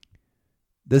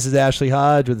This is Ashley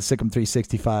Hodge with the Sikkim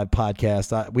 365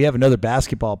 podcast. We have another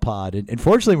basketball pod, and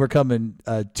fortunately, we're coming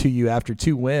to you after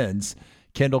 2 wins.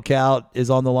 Kendall Kaut is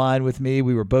on the line with me.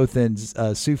 We were both in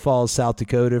Sioux Falls, South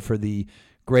Dakota for the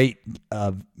great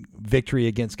victory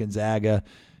against Gonzaga,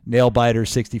 nail biter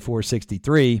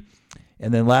 64-63.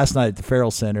 And then last night at the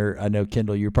Farrell Center, I know,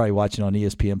 Kendall, you were probably watching on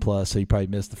ESPN+, so you probably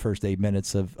missed the first 8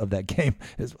 minutes of that game,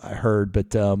 as I heard.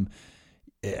 But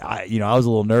I was a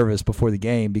little nervous before the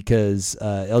game because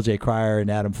LJ Cryer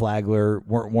and Adam Flagler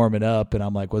weren't warming up, and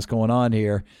I'm like, what's going on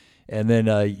here? And then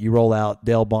you roll out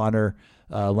Dale Bonner,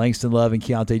 Langston Love, and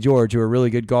Keontae George, who are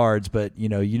really good guards, but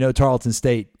Tarleton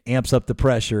State amps up the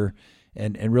pressure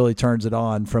and really turns it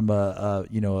on from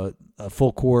a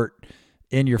full court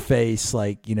in your face,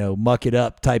 muck it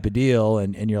up type of deal,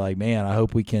 and you're like, man, I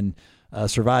hope we can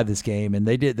survive this game. And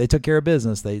they did. They took care of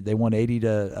business. They won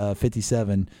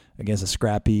 80-57 against a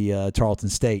scrappy Tarleton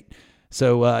State.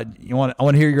 So I want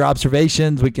to hear your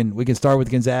observations. We can start with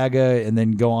Gonzaga and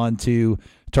then go on to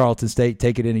Tarleton State.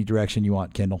 Take it any direction you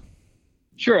want, Kendall.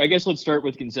 Sure. I guess let's start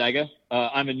with Gonzaga.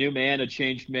 I'm a new man, a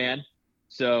changed man.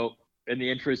 So in the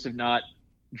interest of not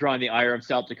drawing the ire of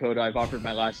South Dakota, I've offered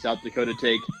my last South Dakota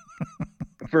take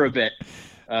for a bit.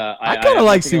 I kind of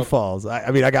like Sioux Falls.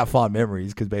 I got fond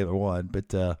memories because Baylor won,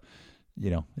 but I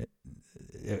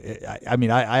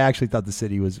actually thought the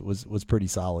city was pretty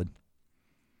solid.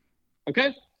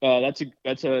 Okay, I'm a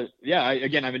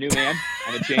new man.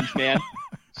 I'm a changed man,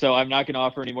 so I'm not going to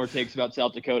offer any more takes about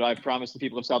South Dakota. I've promised the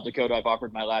people of South Dakota I've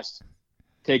offered my last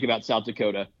take about South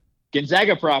Dakota.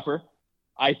 Gonzaga proper,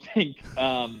 I think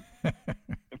the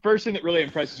first thing that really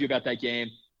impresses you about that game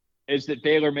is that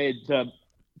Baylor made the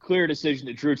clear decision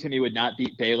that Drew Timme would not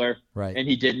beat Baylor. Right. And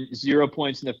he didn't. 0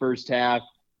 points in the first half.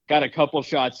 Got a couple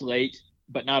shots late,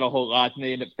 but not a whole lot. And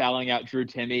they ended up fouling out Drew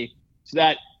Timme. So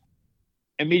that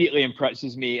immediately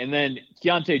impresses me. And then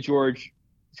Keontae George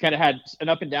has kind of had an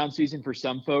up and down season for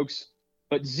some folks,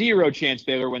 but zero chance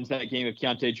Baylor wins that game if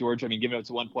Keontae George, given it's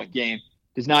a 1-point game,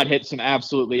 does not hit some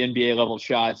absolutely NBA level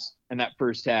shots in that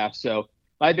first half. So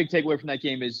my big takeaway from that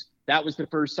game is that was the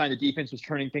first sign the defense was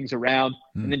turning things around.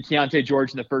 And then Keontae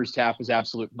George in the first half was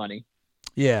absolute money.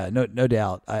 Yeah, no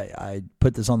doubt. I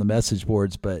put this on the message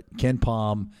boards, but Ken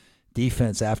Pom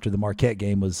defense after the Marquette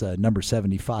game was number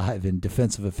 75 in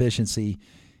defensive efficiency,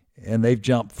 and they've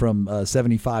jumped from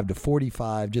 75 to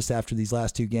 45 just after these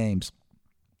last 2 games.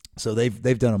 So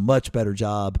they've done a much better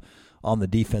job on the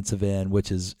defensive end,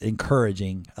 which is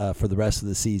encouraging for the rest of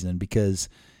the season, because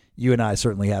you and I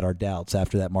certainly had our doubts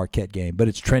after that Marquette game, but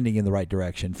it's trending in the right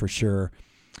direction for sure.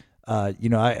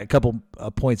 A couple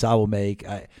points I will make.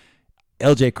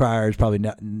 LJ Cryer is probably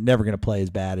never going to play as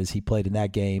bad as he played in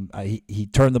that game. He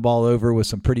turned the ball over with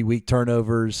some pretty weak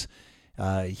turnovers.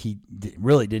 He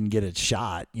really didn't get a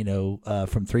shot,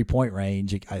 from 3-point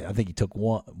range. I think he took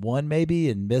one maybe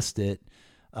and missed it.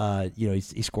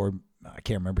 He scored, I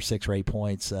can't remember, 6 or 8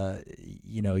 points.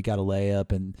 He got a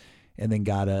layup and then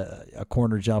got a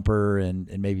corner jumper and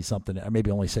maybe something, or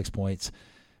maybe only 6 points.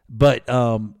 But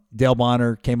Dale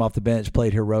Bonner came off the bench,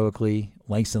 played heroically.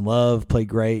 Langston Love played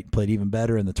great, played even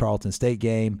better in the Tarleton State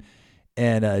game.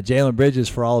 And Jalen Bridges,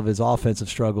 for all of his offensive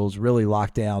struggles, really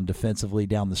locked down defensively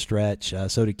down the stretch.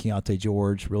 So did Keontae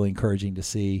George, really encouraging to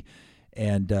see.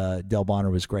 And Dale Bonner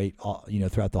was great,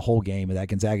 throughout the whole game of that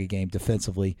Gonzaga game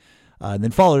defensively. And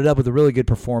then followed it up with a really good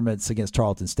performance against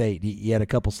Tarleton State. He had a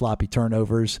couple sloppy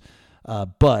turnovers.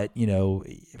 But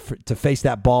to face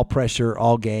that ball pressure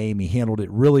all game, he handled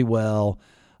it really well.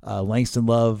 Langston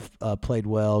Love played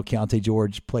well. Keontae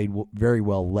George played very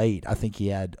well late. I think he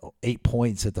had 8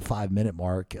 points at the 5-minute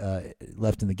mark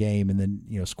left in the game, and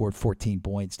then scored 14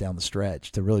 points down the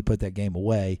stretch to really put that game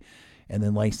away. And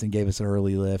then Langston gave us an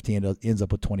early lift. He ends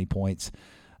up with 20 points.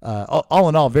 All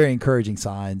in all, very encouraging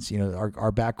signs.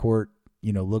 Our backcourt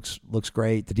looks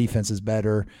great. The defense is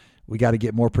better. We got to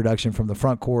get more production from the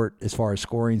front court as far as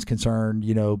scoring is concerned,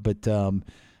 but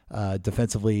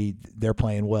defensively they're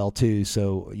playing well too.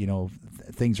 So,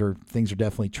 things are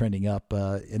definitely trending up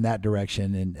in that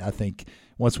direction. And I think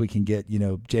once we can get,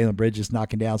 Jalen Bridges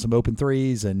knocking down some open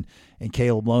threes and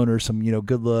Caleb Lohner some,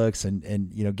 good looks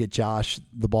and get Josh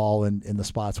the ball in the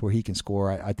spots where he can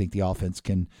score, I think the offense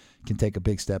can take a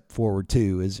big step forward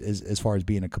too, as far as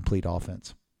being a complete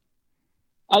offense.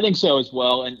 I think so as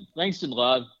well. And Langston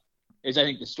Love is, I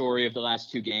think, the story of the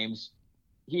last 2 games.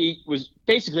 He was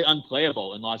basically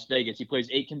unplayable in Las Vegas. He plays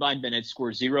 8 combined minutes,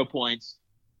 scores 0 points.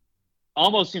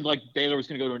 Almost seemed like Baylor was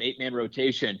going to go to an 8-man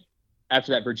rotation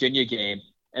after that Virginia game.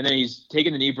 And then he's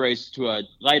taken the knee brace to a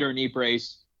lighter knee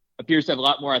brace, appears to have a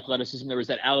lot more athleticism. There was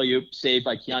that alley-oop saved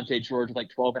by Keontae George with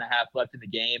 12 and a half left in the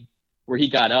game. where he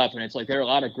got up, and it's like there are a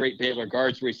lot of great Baylor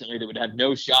guards recently that would have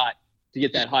no shot to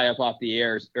get that high up off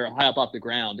the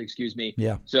ground, excuse me.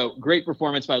 Yeah. So great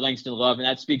performance by Langston Love, and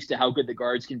that speaks to how good the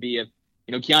guards can be if,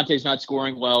 Keontae's not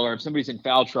scoring well or if somebody's in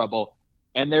foul trouble.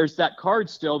 And there's that card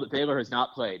still that Baylor has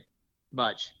not played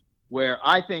much, where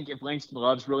I think if Langston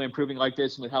Love's really improving like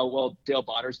this and with how well Dale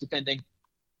Bonner's defending,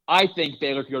 I think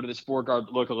Baylor could go to this 4-guard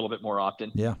look a little bit more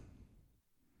often. Yeah.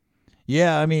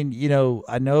 Yeah, I mean,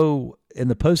 I know in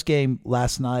the postgame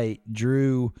last night,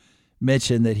 Drew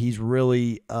mentioned that he's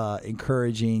really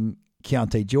encouraging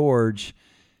Keontae George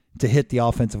to hit the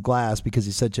offensive glass because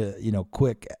he's such a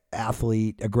quick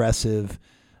athlete, aggressive,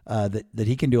 that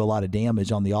he can do a lot of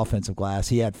damage on the offensive glass.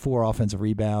 He had 4 offensive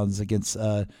rebounds against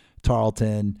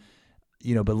Tarleton,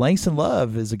 but Langston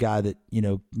Love is a guy that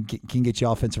can get you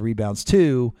offensive rebounds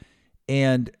too.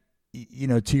 And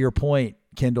to your point,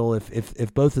 Kendall,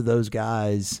 if both of those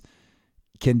guys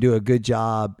can do a good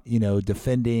job,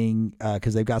 defending,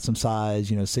 because they've got some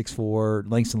size, 6'4",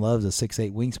 Langston Love's a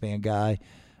 6'8" wingspan guy,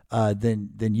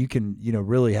 then you can,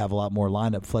 really have a lot more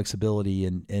lineup flexibility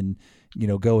and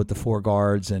go with the 4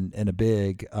 guards and a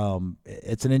big.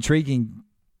 It's an intriguing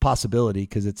possibility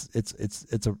because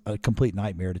it's a complete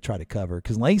nightmare to try to cover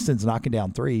because Langston's knocking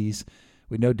down threes.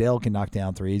 We know Dale can knock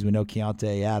down threes. We know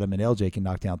Keontae, Adam, and LJ can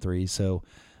knock down threes. So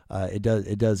it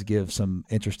does give some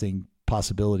interesting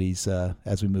possibilities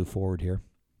as we move forward here.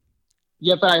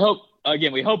 Yeah, but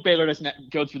we hope Baylor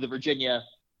doesn't go through the Virginia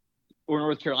or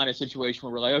North Carolina situation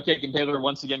where we're like, okay, can Baylor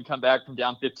once again come back from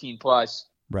down 15 plus?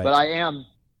 Right. But I am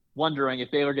wondering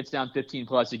if Baylor gets down 15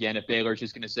 plus again, if Baylor's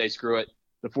just going to say, screw it,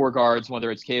 the 4 guards,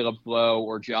 whether it's Caleb, Flo,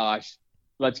 or Josh,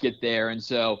 let's get there. And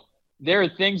so there are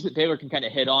things that Baylor can kind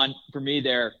of hit on. For me,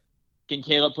 can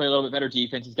Caleb play a little bit better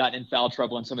defense? He's gotten in foul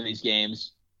trouble in some of these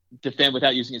games, defend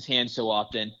without using his hands so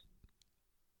often.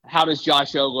 How does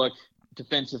Josh O look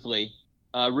defensively?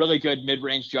 Really good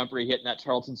mid-range jumper he hit in that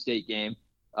Tarleton State game.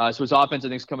 So his offense, I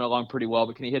think, is coming along pretty well,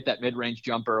 but can he hit that mid-range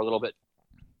jumper a little bit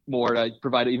more to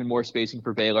provide even more spacing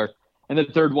for Baylor? And the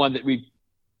third one that we've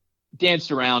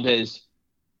danced around is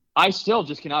I still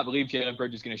just cannot believe Jalen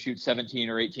Bridge is going to shoot 17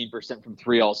 or 18% from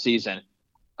 3 all season.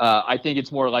 I think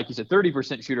it's more like he's a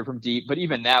 30% shooter from deep, but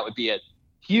even that would be a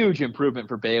huge improvement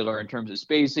for Baylor in terms of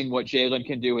spacing, what Jalen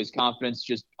can do, his confidence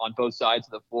just on both sides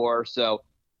of the floor. So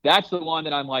that's the one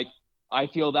that I'm like, I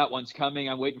feel that one's coming.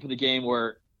 I'm waiting for the game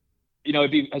where,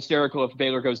 it'd be hysterical if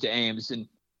Baylor goes to Ames. And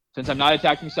since I'm not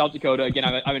attacking South Dakota, again,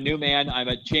 I'm a new man. I'm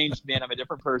a changed man. I'm a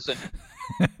different person.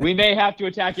 We may have to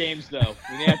attack Ames, though.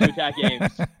 We may have to attack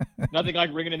Ames. Nothing like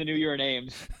ringing in the new year in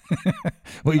Ames.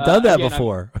 We've done that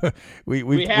before. We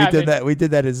did that. We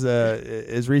did that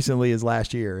as recently as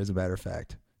last year, as a matter of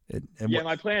fact.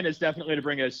 My plan is definitely to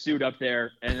bring a suit up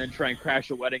there and then try and crash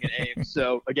a wedding at Ames.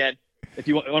 So again, if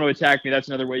you want to attack me, that's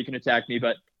another way you can attack me.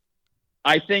 But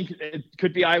I think it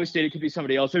could be Iowa State. It could be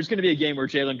somebody else. There's going to be a game where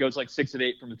Jalen goes like 6 of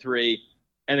 8 from the 3,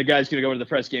 and the guy's going to go into the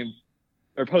press game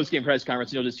or post-game press conference,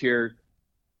 and you'll just hear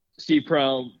Steve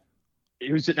Prohm,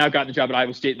 who's now gotten the job at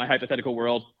Iowa State in my hypothetical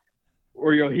world,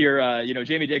 or you'll hear,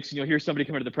 Jamie Dixon. You'll hear somebody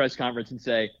come into the press conference and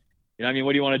say, what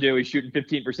do you want to do? He's shooting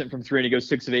 15% from 3, and he goes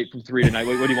 6 of 8 from 3 tonight.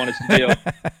 What do you want us to do?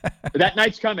 But that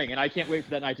night's coming, and I can't wait for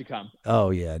that night to come.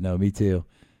 Oh, yeah. No, me too.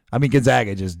 I mean,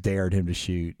 Gonzaga just dared him to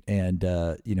shoot, and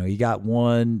he got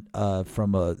one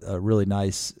from a really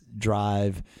nice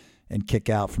drive and kick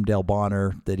out from Dale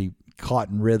Bonner that he caught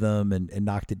in rhythm and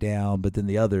knocked it down. But then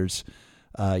the others,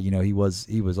 he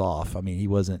was off. I mean, he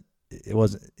wasn't. It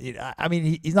wasn't. I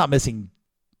mean, he's not missing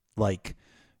like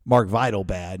Mark Vidal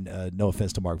bad. No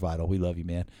offense to Mark Vidal, we love you,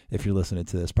 man. If you're listening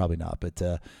to this, probably not. But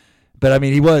I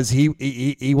mean,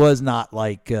 he was not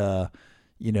like.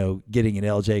 Getting an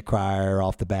LJ Cryer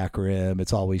off the back rim,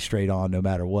 it's always straight on no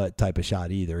matter what type of shot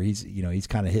either. He's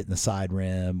kind of hitting the side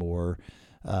rim or,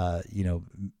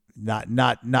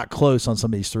 not close on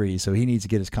some of these threes. So he needs to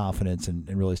get his confidence and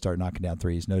really start knocking down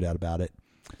threes. No doubt about it.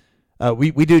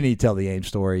 We do need to tell the Ames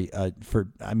story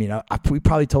we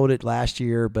probably told it last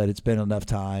year, but it's been enough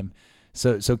time.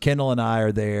 So Kendall and I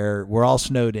are there. We're all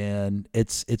snowed in.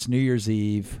 It's New Year's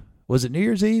Eve. Was it New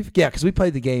Year's Eve? Yeah, because we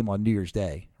played the game on New Year's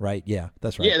Day, right? Yeah,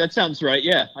 that's right. Yeah, that sounds right.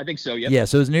 Yeah, I think so. Yep. Yeah,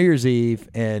 so it was New Year's Eve,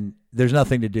 and there's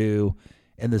nothing to do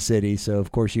in the city. So,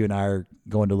 of course, you and I are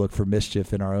going to look for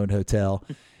mischief in our own hotel.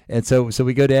 And so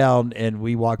we go down, and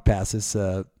we walk past this,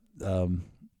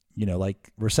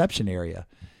 reception area.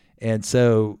 And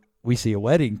so we see a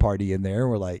wedding party in there.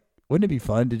 And we're like, wouldn't it be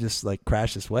fun to just, like,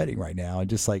 crash this wedding right now and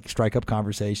just, like, strike up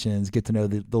conversations, get to know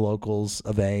the locals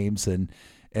of Ames and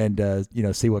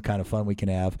see what kind of fun we can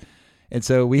have. And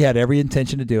so we had every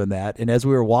intention of doing that. And as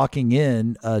we were walking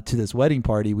in to this wedding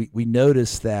party, we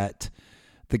noticed that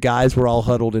the guys were all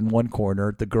huddled in one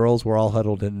corner, the girls were all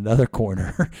huddled in another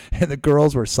corner, and the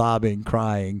girls were sobbing,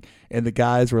 crying, and the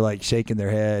guys were like shaking their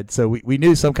head. So we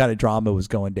knew some kind of drama was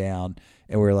going down,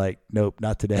 and we were like, nope,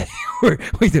 not today.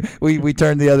 we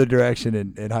turned the other direction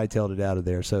and hightailed it out of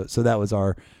there. So that was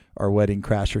our wedding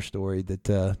crasher story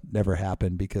that never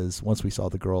happened, because once we saw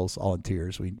the girls all in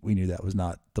tears, we knew that was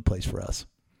not the place for us.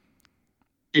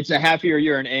 It's a happier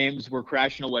year in Ames. We're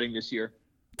crashing a wedding this year.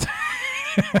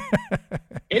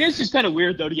 It is just kind of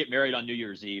weird, though, to get married on New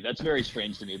Year's Eve. That's very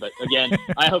strange to me. But again,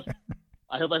 I hope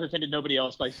I've offended nobody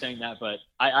else by saying that. But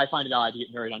I find it odd to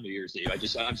get married on New Year's Eve.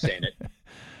 I'm saying it.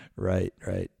 Right.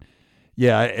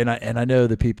 Yeah, and I know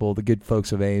the good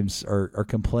folks of Ames are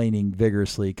complaining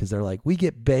vigorously, because they're like, we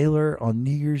get Baylor on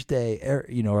New Year's Day, or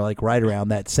like right around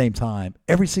that same time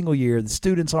every single year. The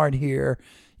students aren't here.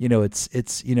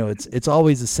 It's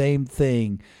always the same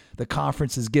thing. The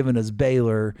conference has given us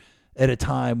Baylor at a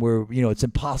time where it's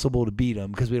impossible to beat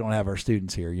them because we don't have our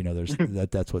students here. There's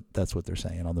that's what they're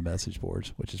saying on the message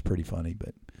boards, which is pretty funny,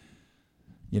 but.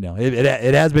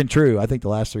 It has been true. I think the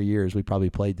last 3 years we probably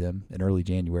played them in early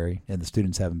January, and the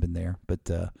students haven't been there. But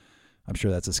I'm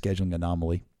sure that's a scheduling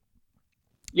anomaly.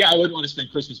 Yeah, I wouldn't want to spend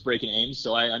Christmas break in Ames,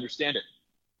 so I understand it.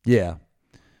 Yeah.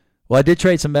 Well, I did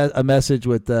trade a message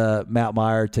with Matt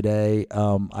Meyer today.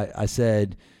 I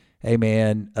said, "Hey,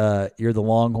 man, you're the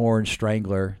Longhorn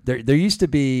Strangler." There used to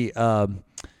be.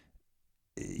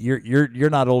 You're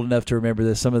not old enough to remember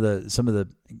this. Some of the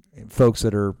folks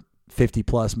that are 50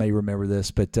 plus may remember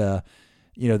this, but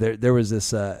there was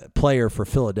this player for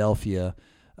Philadelphia,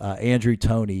 Andrew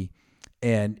Toney,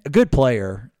 and a good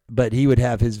player, but he would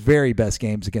have his very best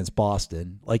games against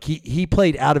Boston. Like he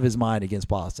played out of his mind against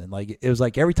Boston. Like it was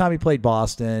like every time he played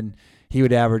Boston, he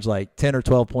would average like 10 or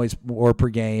 12 points more per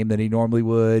game than he normally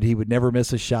would. He would never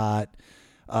miss a shot.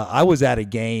 I was at a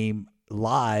game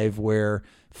live where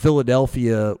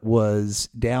Philadelphia was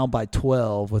down by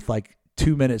 12 with like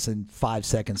 2 minutes and 5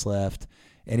 seconds left,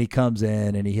 and he comes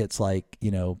in and he hits like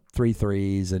 3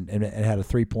 threes and had a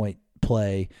 3-point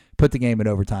play, put the game in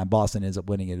overtime. Boston ends up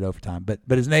winning it in overtime, but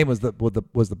his name was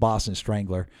the Boston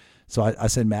Strangler. So I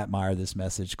sent Matt Meyer this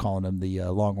message calling him the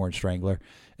Longhorn Strangler,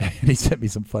 and he sent me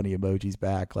some funny emojis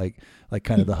back, like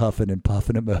kind of the huffing and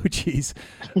puffing emojis.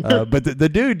 But the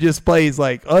dude just plays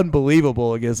like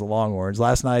unbelievable against the Longhorns.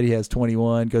 Last night he has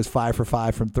 21, goes 5 for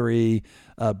 5 from 3,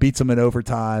 beats them in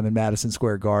overtime in Madison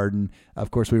Square Garden.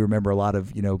 Of course, we remember a lot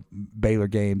of Baylor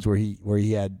games where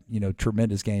he had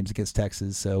tremendous games against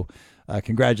Texas. So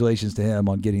congratulations to him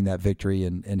on getting that victory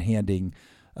and handing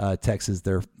Texas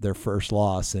their first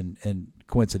loss and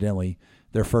coincidentally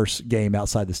their first game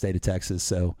outside the state of Texas.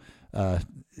 So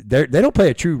they don't play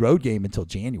a true road game until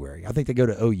January. I think they go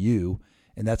to OU,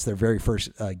 and that's their very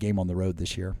first game on the road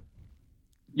this year.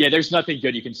 Yeah, there's nothing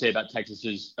good you can say about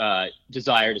Texas's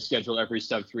desire to schedule every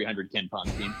sub-300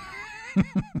 KenPom team.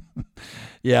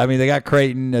 Yeah, I mean, they got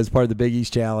Creighton as part of the Big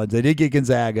East Challenge. They did get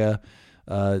Gonzaga.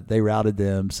 They routed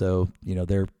them, so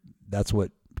that's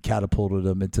what catapulted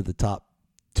them into the top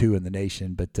 2 in the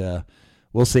nation. But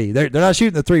we'll see. They're not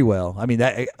shooting the 3 well. I mean,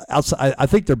 I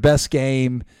think their best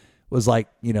game was like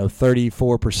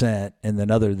 34%, and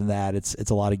then other than that, it's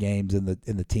a lot of games in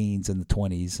the teens and the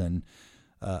 20s. And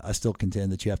I still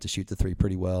contend that you have to shoot the 3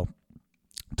 pretty well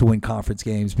to win conference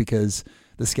games because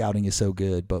the scouting is so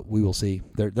good. But we will see.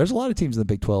 There's a lot of teams in the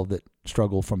Big 12 that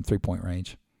struggle from 3-point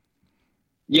range.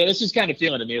 Yeah, this is kind of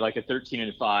feeling to me like a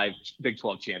 13-5 Big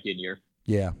 12 champion year.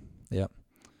 Yeah.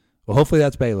 Well, hopefully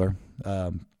that's Baylor.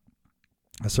 I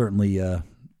certainly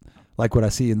like what I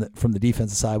see from the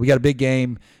defensive side. We got a big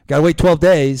game. Got to wait 12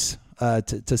 days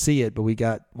to see it, but we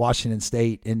got Washington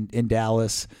State in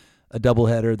Dallas, a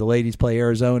doubleheader. The ladies play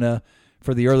Arizona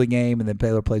for the early game, and then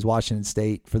Baylor plays Washington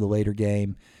State for the later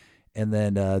game. And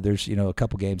then there's a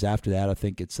couple games after that. I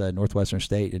think it's Northwestern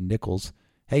State and Nichols.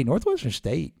 Hey, Northwestern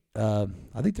State, I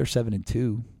think they're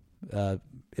 7-2,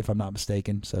 if I'm not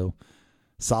mistaken. So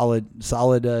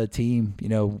solid team,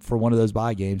 for one of those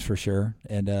bye games for sure.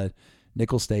 And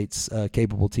Nichols State's a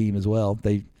capable team as well.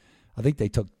 I think they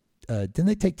took didn't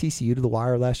they take TCU to the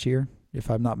wire last year, if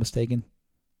I'm not mistaken?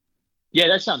 Yeah,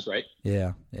 that sounds right.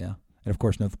 Yeah. And of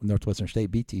course, Northwestern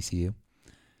State beat TCU.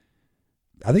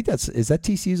 I think is that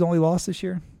TCU's only loss this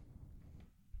year?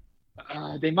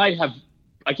 They might have.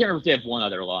 I can't remember if they have one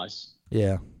other loss.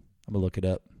 Yeah, I'm gonna look it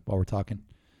up while we're talking.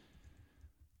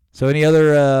 So, any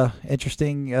other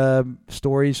interesting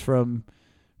stories from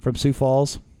Sioux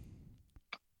Falls?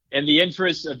 In the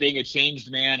interest of being a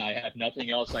changed man, I have nothing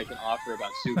else I can offer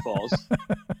about Sioux Falls.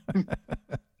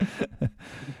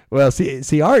 Well,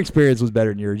 see, our experience was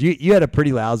better than yours. You had a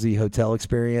pretty lousy hotel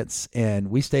experience, and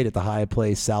we stayed at the Hyatt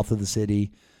Place south of the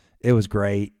city. It was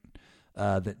great.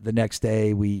 The next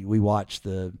day, we watched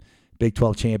the Big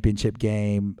 12 championship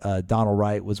game. Donald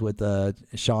Wright was with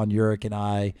Sean Urich and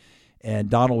I, and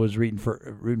Donald was rooting for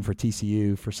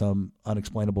TCU for some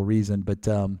unexplainable reason. But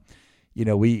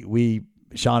we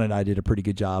Sean and I did a pretty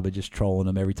good job of just trolling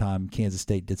them every time Kansas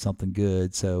State did something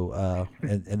good. So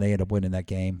and they ended up winning that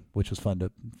game, which was fun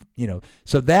to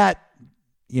So that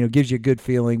gives you a good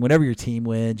feeling. Whenever your team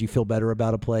wins, you feel better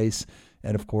about a place.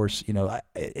 And of course,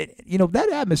 that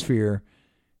atmosphere.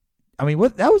 I mean,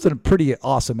 that was a pretty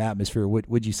awesome atmosphere.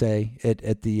 Would you say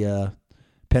at the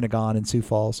Pentagon in Sioux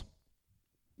Falls?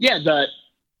 Yeah,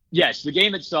 the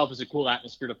game itself is a cool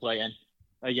atmosphere to play in.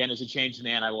 Again, as a changed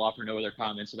man, I will offer no other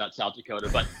comments about South Dakota.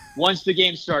 But once the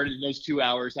game started in those 2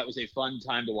 hours, that was a fun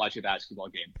time to watch a basketball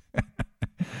game.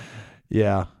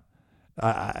 Yeah,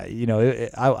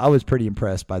 I was pretty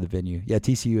impressed by the venue. Yeah,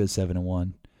 TCU is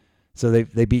 7-1, so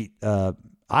they beat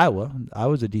Iowa.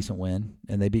 Iowa's a decent win,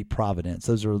 and they beat Providence.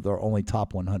 Those are their only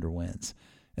top 100 wins.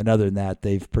 And other than that,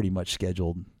 they've pretty much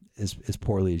scheduled as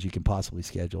poorly as you can possibly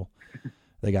schedule.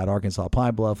 They got Arkansas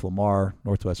Pine Bluff, Lamar,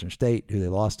 Northwestern State, who they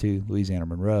lost to, Louisiana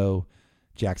Monroe,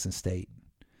 Jackson State.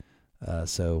 And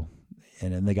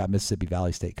then they got Mississippi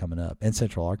Valley State coming up, and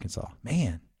Central Arkansas.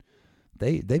 Man,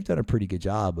 they've done a pretty good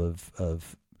job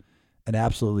of an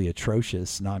absolutely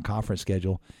atrocious non-conference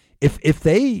schedule. If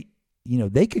they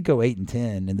they could go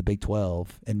 8-10 in the Big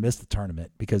 12 and miss the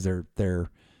tournament because their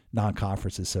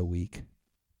non-conference is so weak.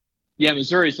 Yeah,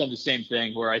 Missouri's done the same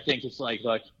thing where I think it's like,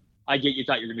 look, I get you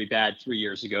thought you were going to be bad 3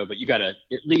 years ago, but you got to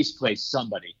at least play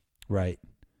somebody. Right.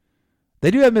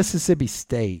 They do have Mississippi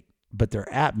State, but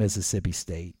they're at Mississippi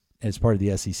State as part of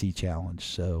the SEC challenge.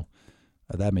 So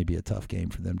that may be a tough game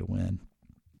for them to win.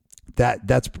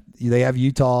 They have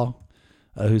Utah,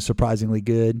 who's surprisingly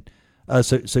good.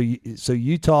 So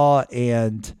Utah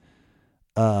and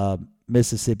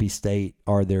Mississippi State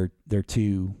are their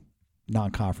two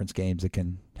non-conference games that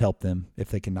can help them if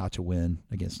they can notch a win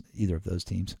against either of those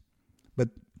teams.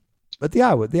 But the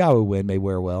Iowa win may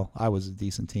wear well. Iowa's a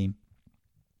decent team.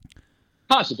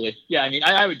 Possibly. Yeah, I mean,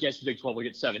 I would guess the Big 12 will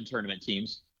get 7 tournament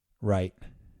teams. Right.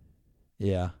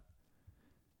 Yeah.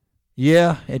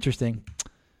 Yeah, interesting.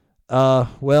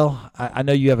 Well, I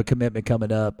know you have a commitment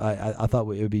coming up. I thought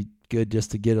it would be good just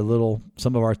to get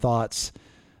some of our thoughts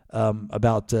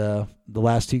about the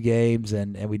last 2 games,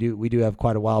 and we do have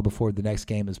quite a while before the next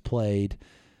game is played.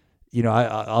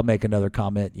 I'll make another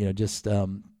comment. Just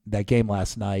that game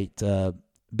last night,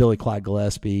 Billy Clyde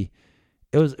Gillespie.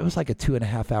 It was like a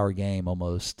 2.5-hour game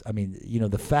almost. I mean,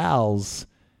 the fouls.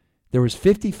 There was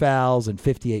 50 fouls and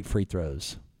 58 free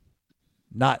throws.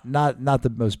 Not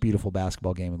the most beautiful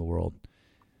basketball game in the world.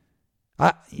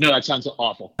 No, that sounds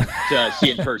awful to see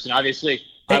in person. Obviously,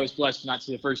 I was blessed not to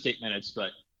see the first 8 minutes,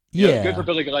 but good for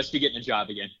Billy Gillespie getting a job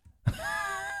again.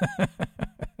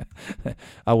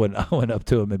 I went up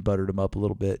to him and buttered him up a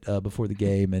little bit before the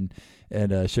game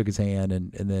and shook his hand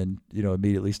and then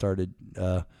immediately started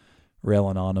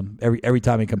railing on him. Every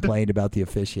time he complained about the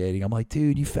officiating, I'm like,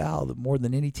 dude, you fouled more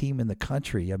than any team in the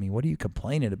country. I mean, what are you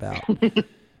complaining about?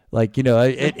 Like,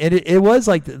 it was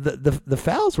like the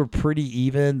fouls were pretty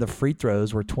even. The free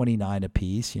throws were 29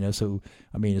 apiece, so,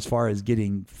 I mean, as far as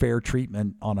getting fair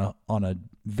treatment on a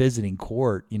visiting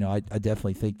court, I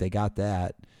definitely think they got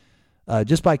that.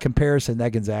 Just by comparison,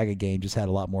 that Gonzaga game just had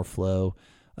a lot more flow.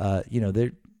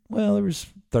 There was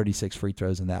 36 free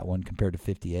throws in that one compared to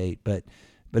 58, but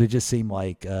it just seemed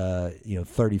like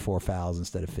 34 fouls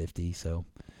instead of 50. So,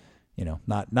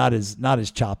 not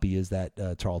as choppy as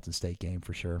that Tarleton State game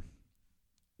for sure.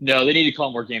 No, they need to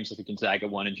call more games like the Gonzaga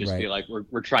one and just be like,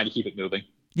 we're trying to keep it moving.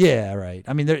 Yeah, right.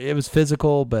 I mean, it was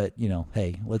physical, but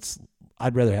hey,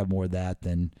 I'd rather have more of that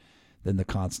than the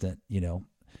constant.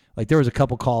 Like there was a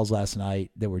couple calls last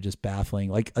night that were just baffling,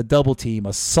 like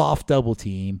a soft double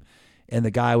team, and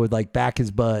the guy would like back his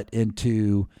butt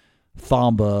into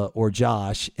Thamba or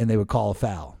Josh, and they would call a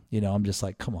foul. I'm just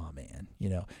like, come on, man.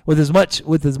 With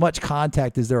as much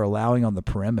contact as they're allowing on the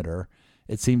perimeter,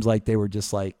 it seems like they were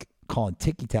just like calling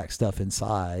ticky-tack stuff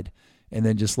inside, and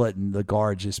then just letting the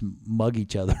guards just mug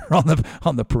each other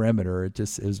on the perimeter. It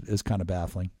was kind of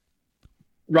baffling.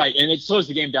 Right, and it slows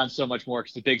the game down so much more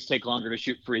because the bigs take longer to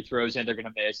shoot free throws and they're going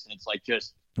to miss, and it's like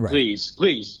just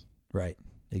please. Right,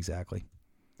 exactly.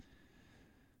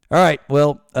 All right,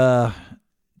 well,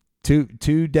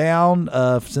 two down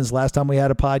since last time we had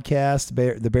a podcast.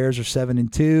 The Bears are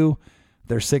 7-2.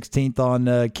 They're 16th on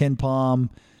KenPom.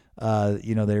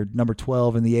 They're number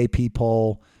 12 in the AP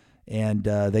poll, And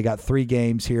they got 3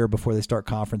 games here before they start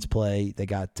conference play. They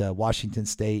got Washington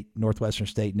State, Northwestern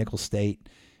State, Nicholls State,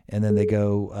 and then they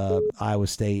go Iowa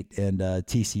State and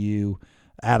TCU.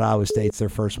 At Iowa State's their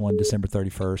first one, December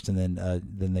 31st, and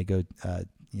then they go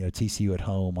TCU at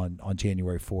home on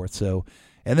January 4th. So,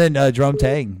 and then Jerome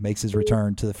Tang makes his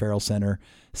return to the Farrell Center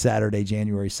Saturday,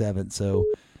 January 7th. So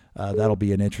that'll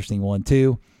be an interesting one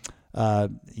too.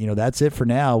 That's it for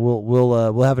now.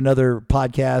 We'll have another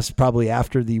podcast probably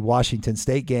after the Washington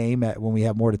State game when we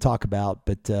have more to talk about.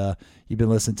 But you've been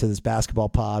listening to this basketball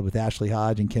pod with Ashley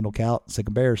Hodge and Kendall Kaut, Sic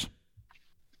 'em Bears.